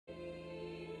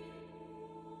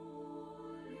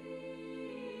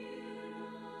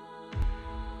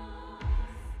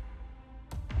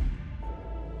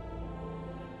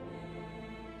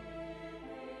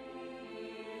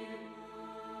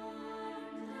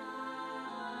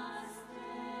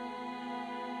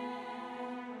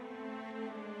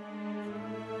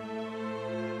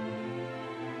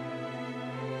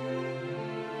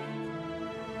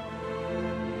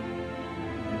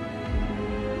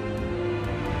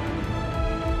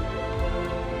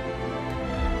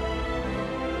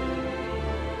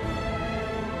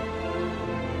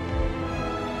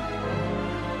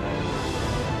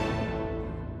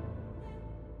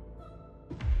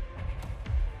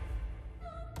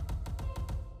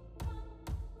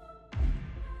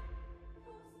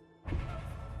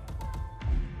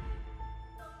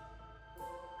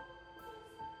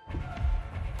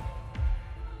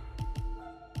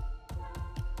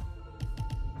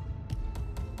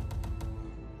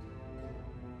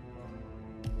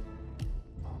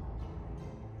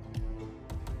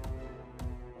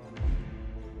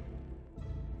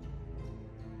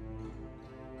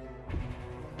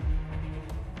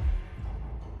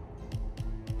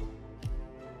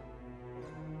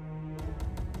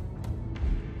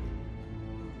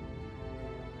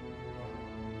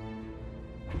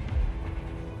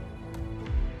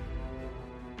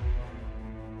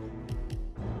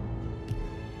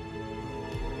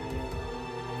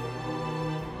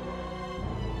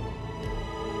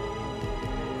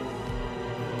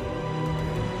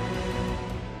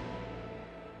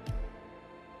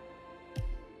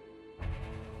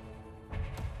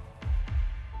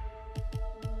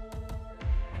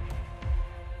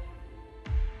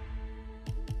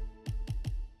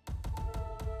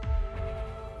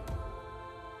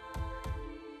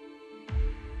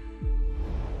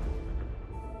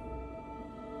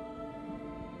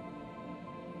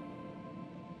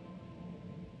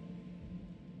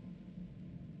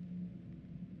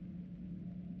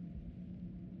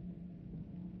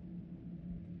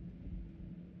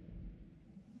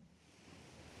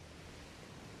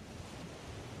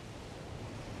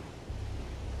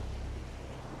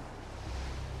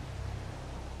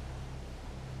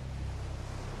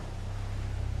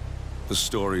the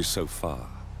story so far.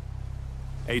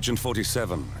 Agent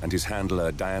 47 and his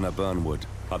handler Diana Burnwood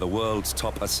are the world's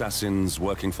top assassins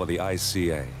working for the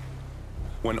ICA.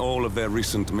 When all of their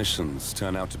recent missions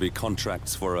turn out to be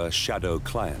contracts for a shadow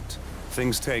client,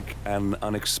 things take an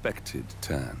unexpected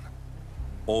turn.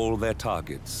 All their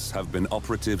targets have been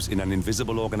operatives in an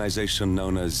invisible organization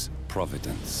known as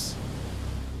Providence.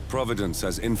 Providence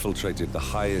has infiltrated the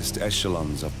highest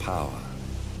echelons of power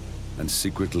and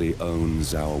secretly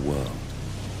owns our world.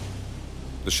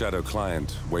 The shadow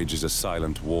client wages a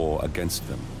silent war against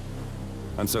them.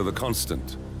 And so the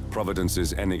Constant,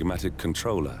 Providence's enigmatic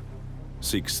controller,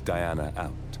 seeks Diana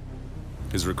out.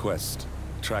 His request: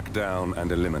 track down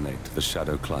and eliminate the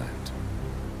shadow client.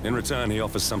 In return, he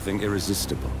offers something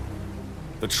irresistible: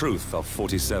 the truth of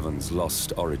 47's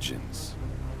lost origins.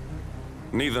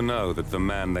 Neither know that the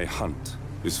man they hunt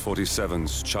is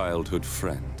 47's childhood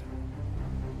friend.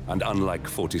 And unlike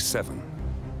 47,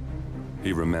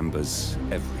 he remembers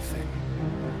everything.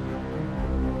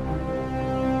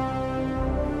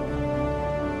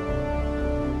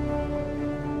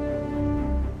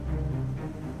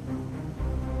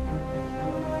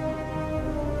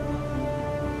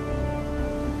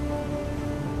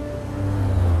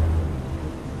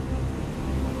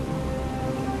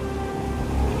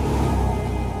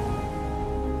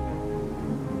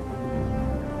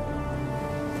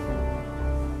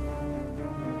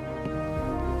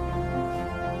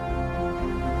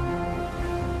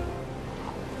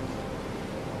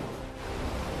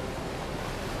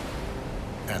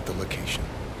 At the location.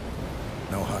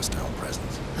 No hostile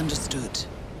presence. Understood.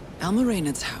 Alma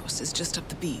Reynard's house is just up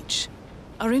the beach.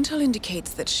 Our intel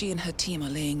indicates that she and her team are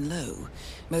laying low,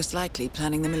 most likely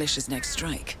planning the militia's next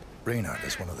strike. Reynard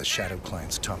is one of the Shadow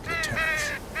Client's top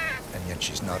lieutenants, and yet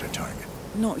she's not a target.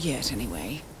 Not yet,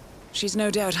 anyway. She's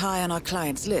no doubt high on our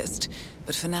client's list,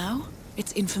 but for now,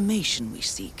 it's information we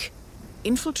seek.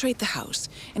 Infiltrate the house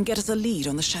and get us a lead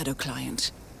on the Shadow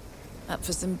Client. Up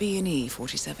for some B&E,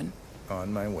 47?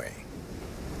 On my way.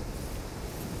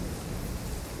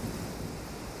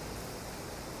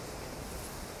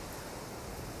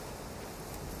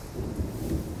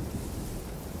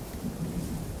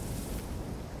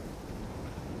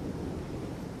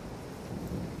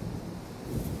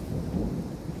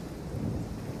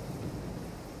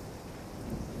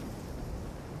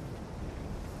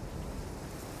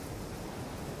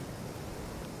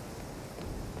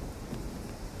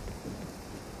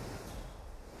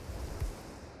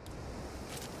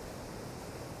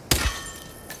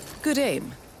 Good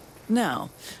aim.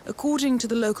 Now, according to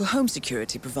the local home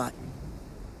security provider...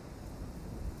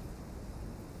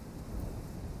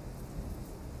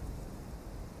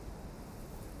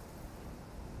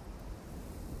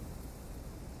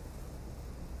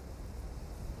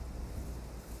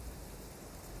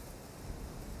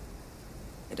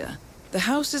 The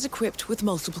house is equipped with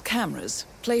multiple cameras,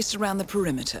 placed around the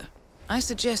perimeter. I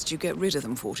suggest you get rid of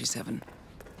them, 47.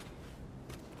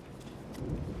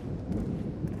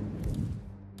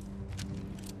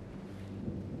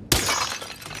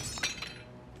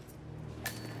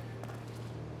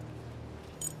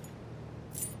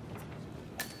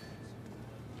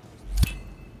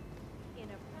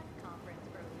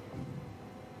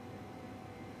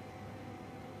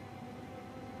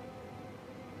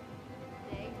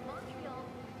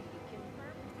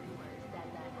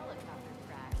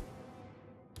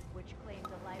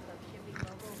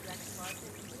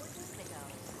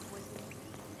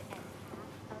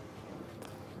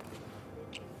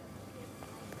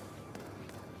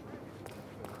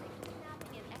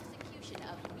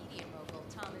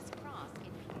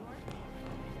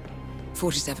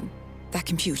 .47. That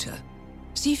computer.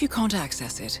 See if you can't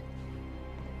access it.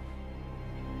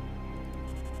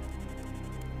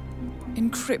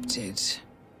 Encrypted.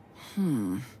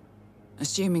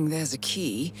 Assuming there's a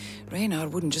key,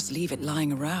 Reynard wouldn't just leave it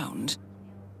lying around.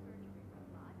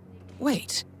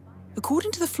 Wait.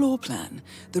 According to the floor plan,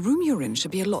 the room you're in should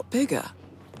be a lot bigger.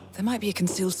 There might be a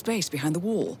concealed space behind the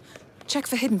wall. Check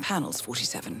for hidden panels,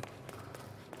 47.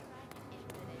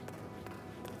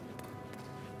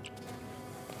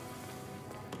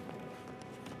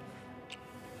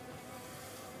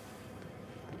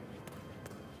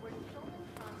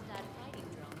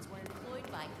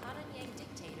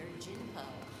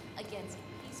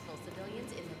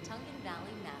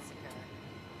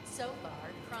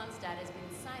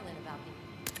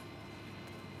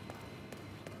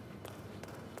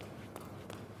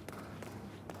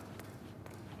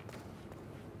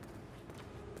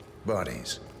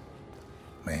 Bodies.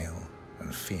 Male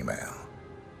and female.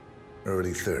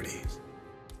 Early 30s.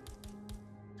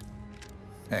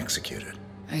 Executed.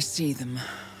 I see them.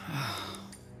 Oh,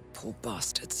 Poor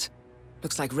bastards.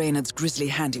 Looks like Reynard's grisly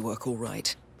handiwork, all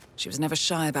right. She was never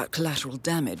shy about collateral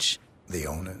damage. The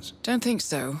owners? Don't think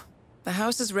so. The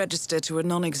house is registered to a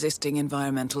non-existing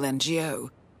environmental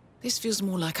NGO. This feels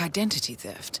more like identity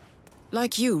theft.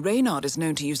 Like you, Reynard is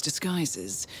known to use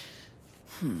disguises.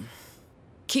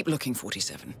 Keep looking,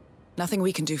 47. Nothing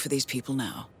we can do for these people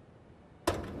now.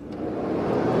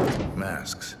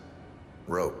 Masks.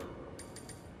 Rope.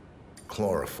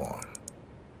 Chloroform.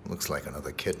 Looks like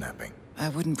another kidnapping. I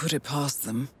wouldn't put it past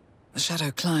them. The Shadow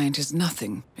Client is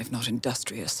nothing if not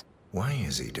industrious. Why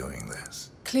is he doing this?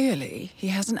 Clearly, he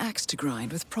has an axe to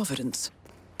grind with Providence.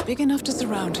 Big enough to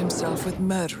surround himself with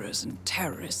murderers and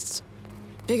terrorists.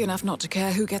 Big enough not to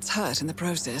care who gets hurt in the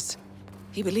process.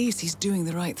 He believes he's doing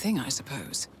the right thing, I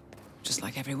suppose. Just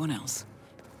like everyone else.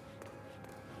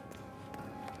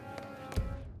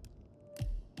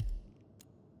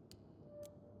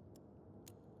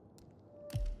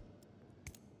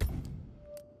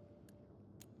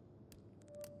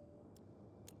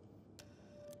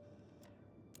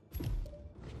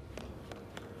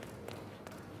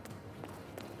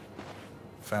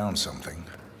 Found something.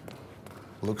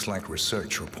 Looks like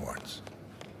research reports.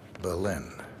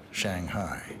 Berlin,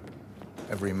 Shanghai.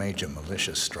 Every major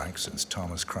militia strike since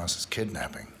Thomas Cross's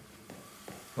kidnapping.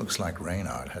 Looks like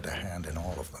Reynard had a hand in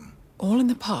all of them. All in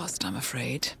the past, I'm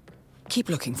afraid. Keep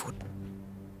looking for...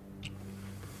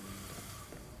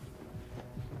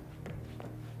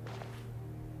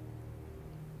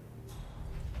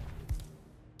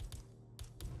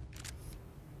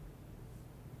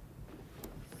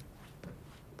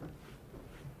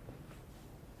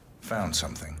 Found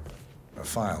something. A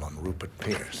file on Rupert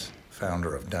Pierce,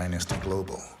 founder of Dynasty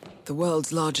Global. The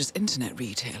world's largest internet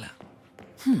retailer.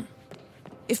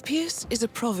 If Pierce is a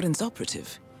Providence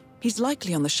operative, he's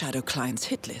likely on the Shadow Client's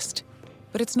hit list.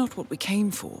 But it's not what we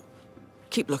came for.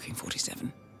 Keep looking,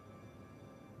 47.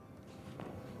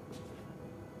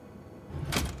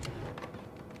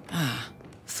 Ah,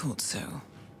 thought so.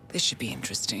 This should be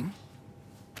interesting.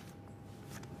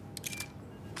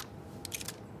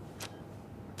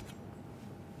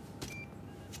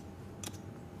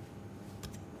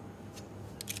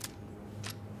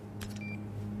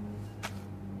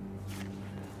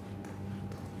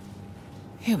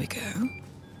 Here we go.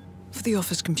 For the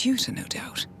office computer, no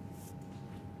doubt.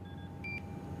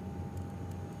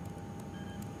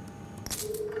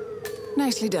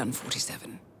 Nicely done,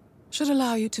 47. Should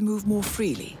allow you to move more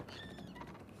freely.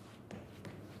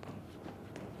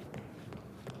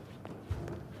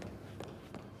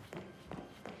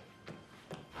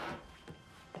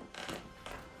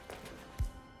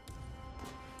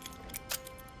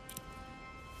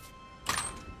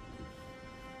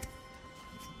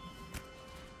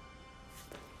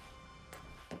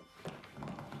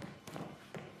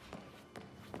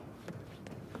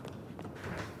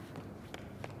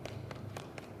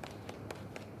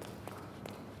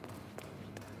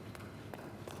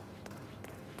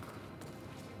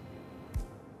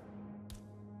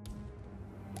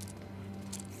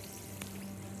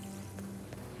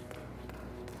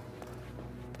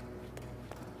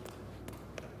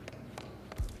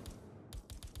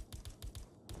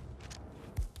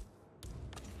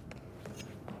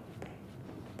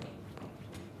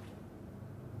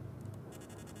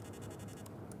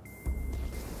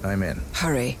 I'm in.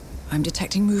 Hurry. I'm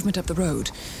detecting movement up the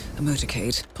road. A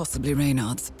motorcade, possibly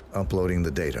Reynard's. Uploading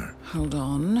the data. Hold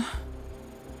on.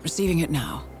 Receiving it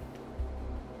now.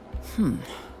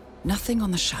 Nothing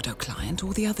on the Shadow Client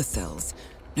or the other cells.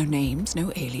 No names,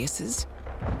 no aliases.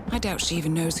 I doubt she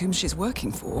even knows whom she's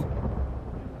working for.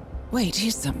 Wait,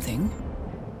 here's something.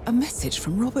 A message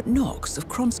from Robert Knox of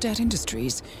Kronstadt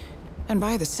Industries. And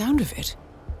by the sound of it,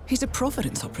 he's a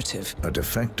Providence operative. A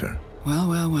defector. Well,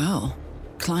 well, well.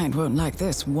 Client won't like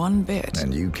this one bit.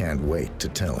 And you can't wait to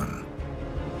tell him.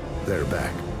 They're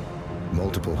back.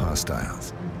 Multiple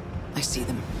hostiles. I see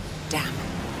them. Damn.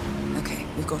 Okay,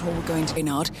 we've got all we're going to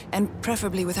Reynard, and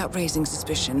preferably without raising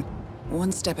suspicion.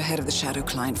 One step ahead of the Shadow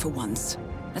Client for once.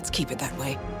 Let's keep it that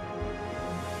way.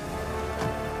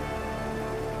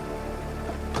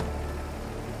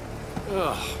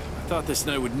 Ugh, I thought this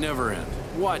night would never end.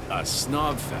 What a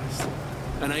snob fest.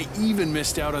 And I even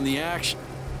missed out on the action.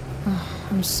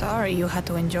 I'm sorry you had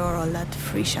to endure all that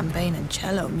free champagne and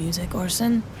cello music,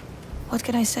 Orson. What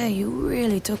can I say? You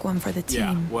really took one for the team.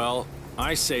 Yeah, well,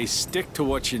 I say stick to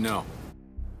what you know.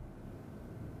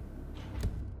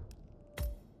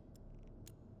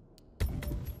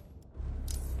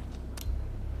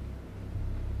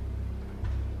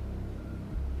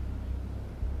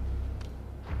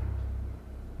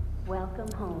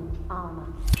 Welcome home,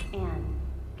 Alma, and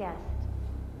guest.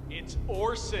 It's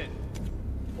Orson.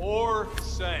 Or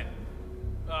send.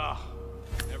 Ugh,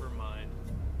 never mind.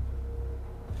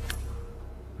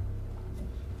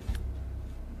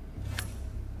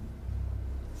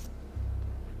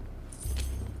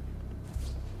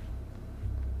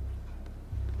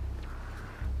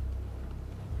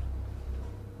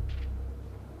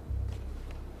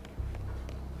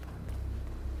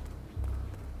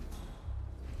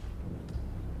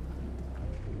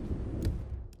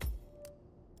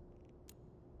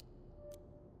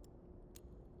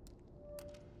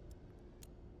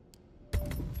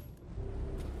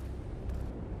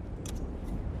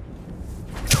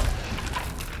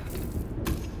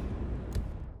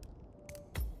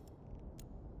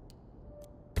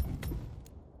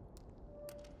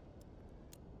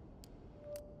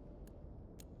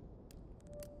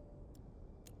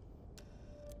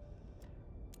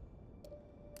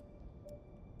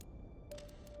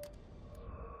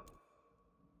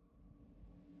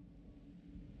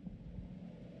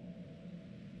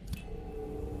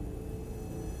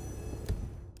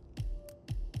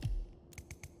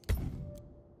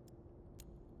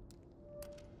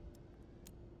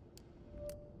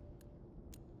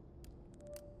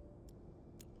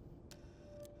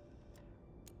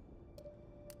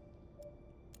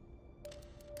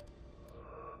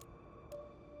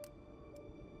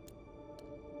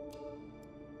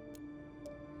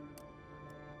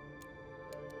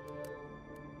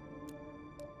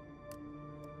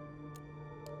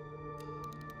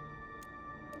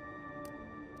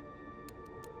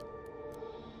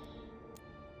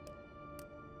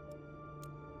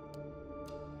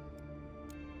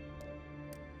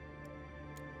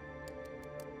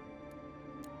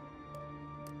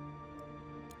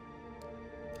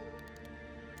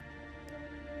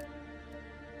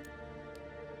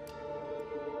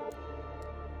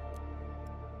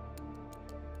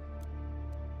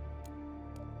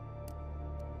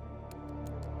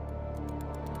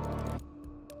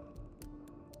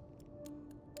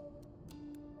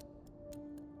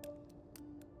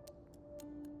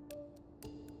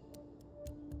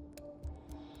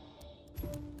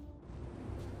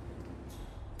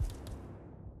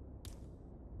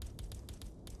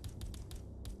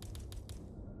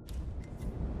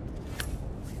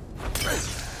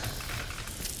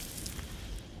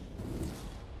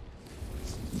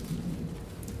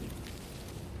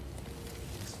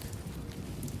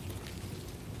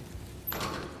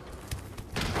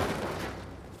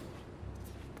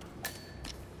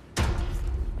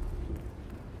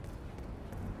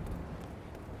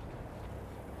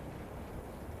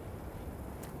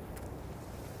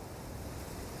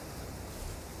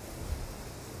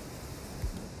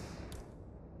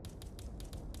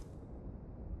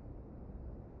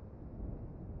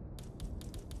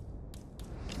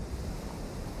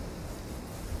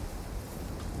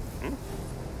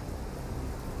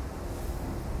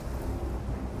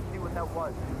 that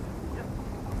was.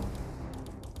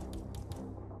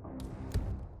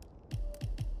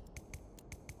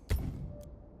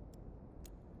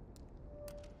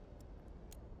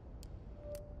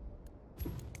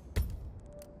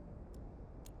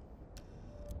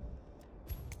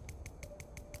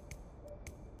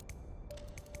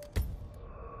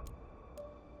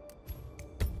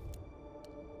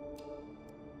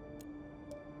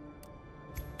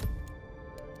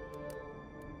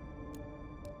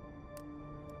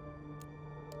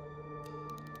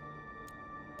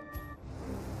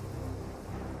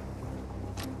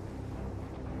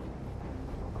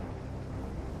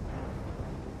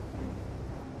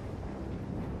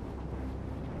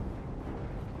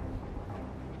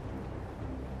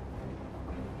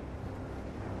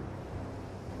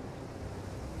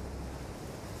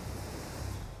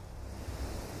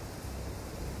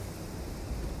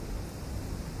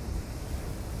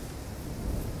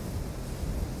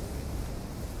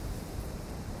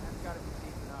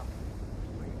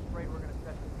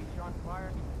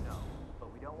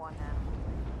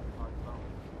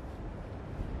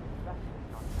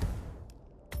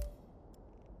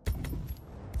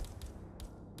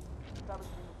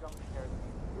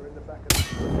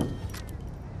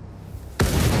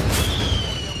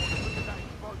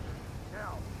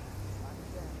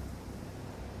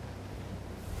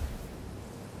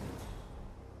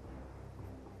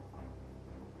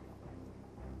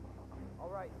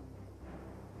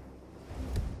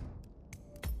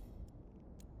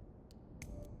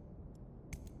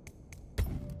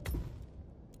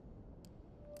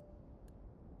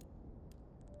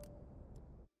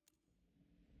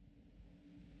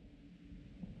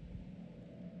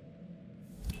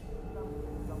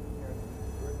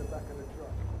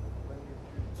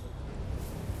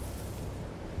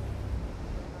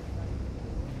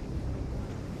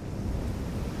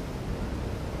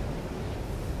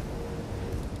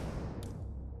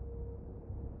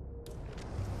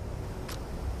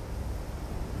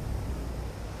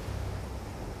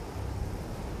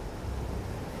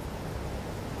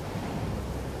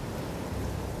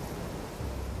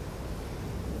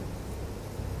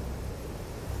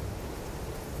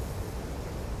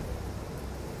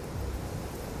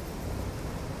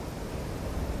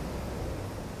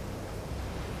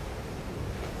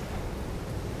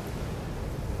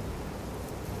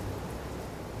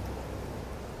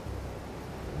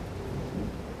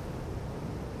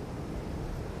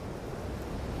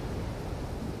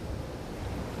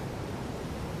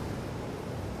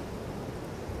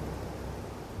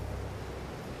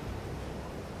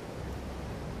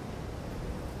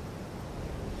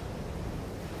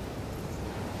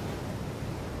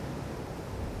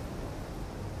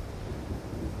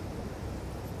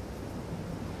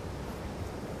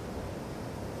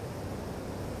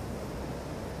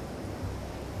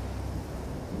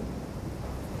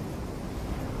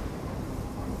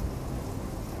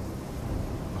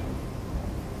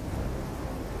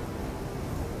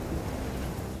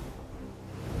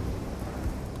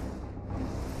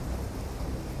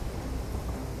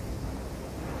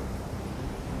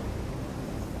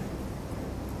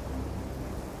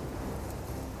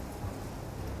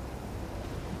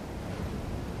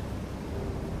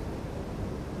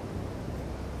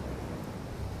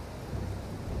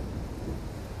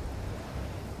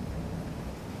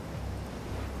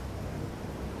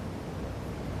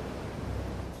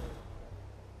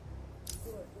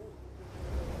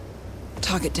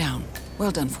 Target down.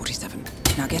 Well done, 47.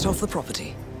 Now get off the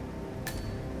property.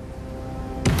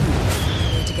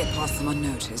 Way to get past them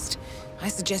unnoticed. I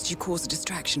suggest you cause a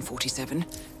distraction, 47,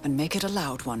 and make it a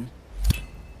loud one.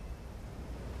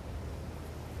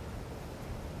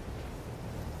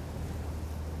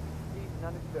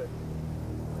 Understood.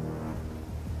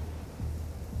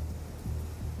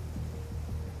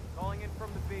 Calling in from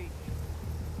the beach.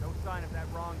 No sign of that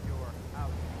wrongdoer.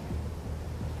 Out.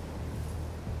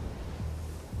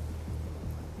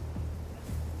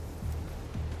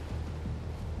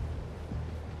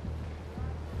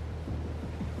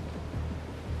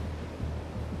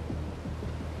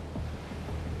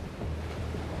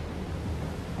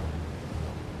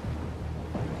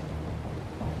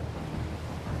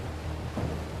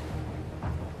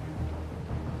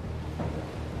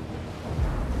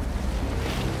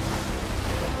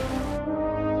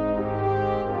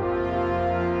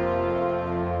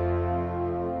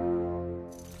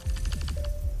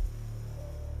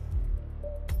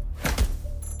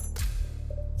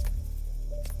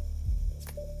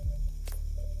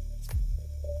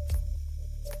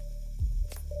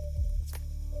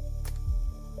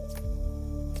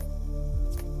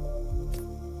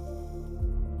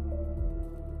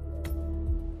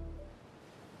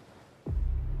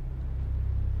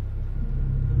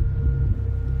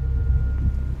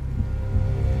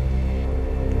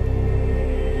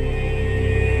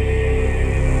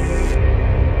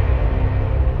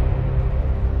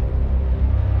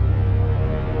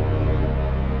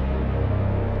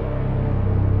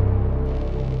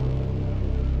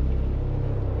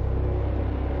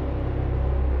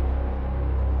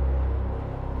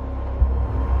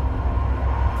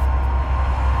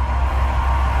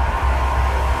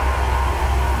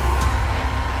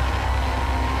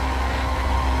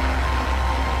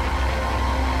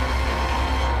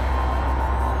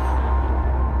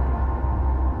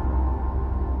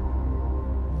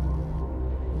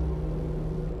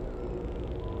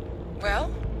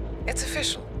 Well, it's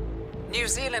official. New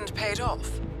Zealand paid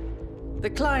off.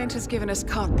 The client has given us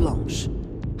carte blanche.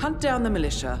 Hunt down the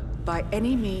militia by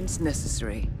any means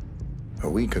necessary. A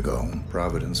week ago,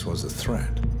 Providence was a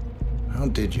threat. How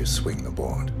did you swing the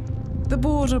board? The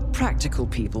board are practical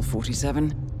people,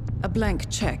 47. A blank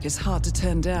check is hard to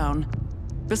turn down.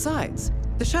 Besides,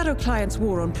 the Shadow Client's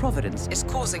war on Providence is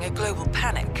causing a global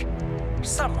panic.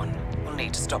 Someone will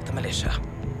need to stop the militia.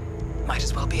 Might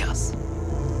as well be us.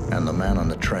 And the man on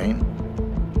the train?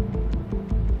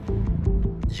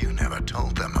 You never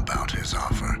told them about his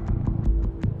offer.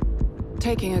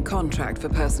 Taking a contract for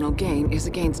personal gain is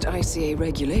against ICA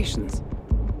regulations.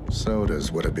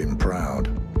 Sodas would have been proud.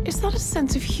 Is that a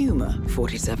sense of humor,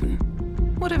 47?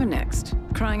 Whatever next?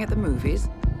 Crying at the movies?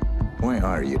 Why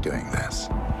are you doing this?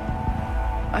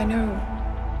 I know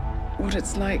what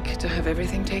it's like to have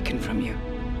everything taken from you.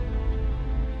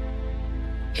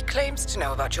 He claims to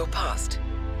know about your past.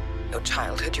 Your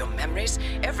childhood, your memories,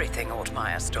 everything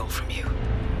Ortmeyer stole from you.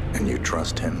 And you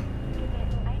trust him?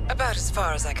 About as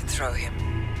far as I can throw him.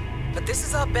 But this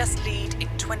is our best lead in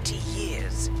 20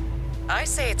 years. I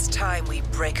say it's time we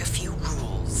break a few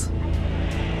rules.